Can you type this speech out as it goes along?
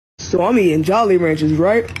So I'm eating Jolly Ranchers,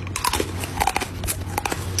 right?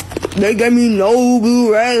 They gave me no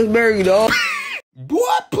blue raspberry, dog.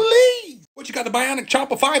 What, please? What, you got the Bionic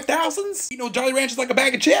Chopper 5000s? You know Jolly Ranchers like a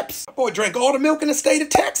bag of chips? My boy drank all the milk in the state of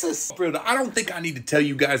Texas. For real, I don't think I need to tell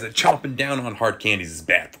you guys that chomping down on hard candies is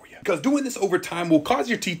bad for you. Because doing this over time will cause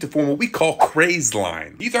your teeth to form what we call crazed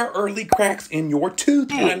lines. These are early cracks in your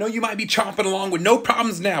tooth. And I know you might be chomping along with no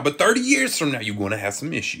problems now, but 30 years from now, you're going to have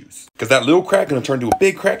some issues. Because that little crack going to turn to a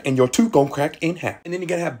big crack and your tooth going to crack in half. And then you're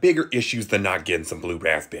going to have bigger issues than not getting some blue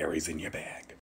raspberries in your bag.